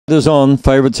Is on.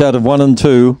 Favourites out of 1 and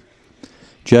 2.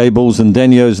 Jables and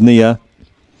Daniel's Nia.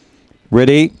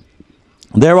 Ready.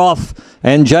 They're off.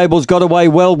 And Jables got away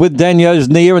well with Daniel's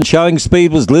Nia, and showing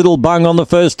speed was Little Bung on the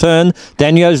first turn.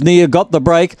 Daniel's Nia got the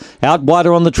break. Out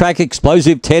wider on the track,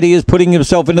 Explosive Teddy is putting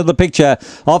himself into the picture.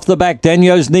 Off the back,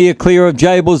 Daniel's Nia clear of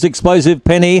Jables, Explosive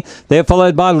Penny. They're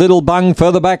followed by Little Bung.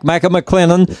 Further back, Macca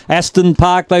McLennan. Aston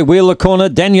Park, they wheel the corner.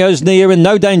 Daniel's Nia in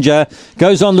no danger.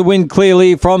 Goes on to win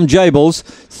clearly from Jables.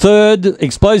 Third,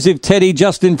 Explosive Teddy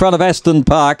just in front of Aston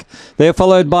Park. They're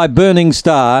followed by Burning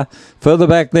Star. Further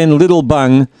back then, Little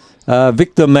Bung.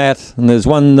 Victor Matt, and there's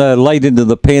one laid into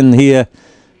the pen here,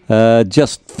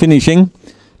 just finishing,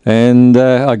 and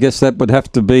I guess that would have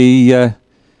to be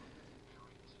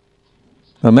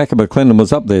Macca McLennan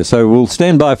was up there, so we'll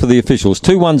stand by for the officials.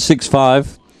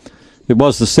 2165, it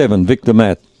was the 7, Victor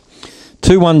Matt.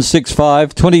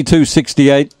 2165,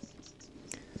 2268.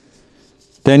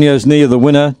 Daniel's Nia the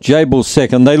winner, Jables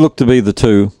second, they look to be the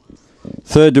 2.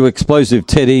 Third to Explosive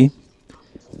Teddy.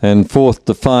 And fourth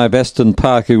to 5, Aston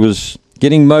Park, who was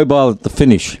getting mobile at the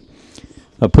finish.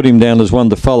 I put him down as one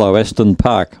to follow, Aston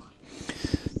Park.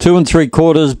 2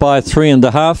 3/4 by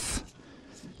 3.5.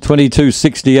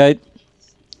 22.68.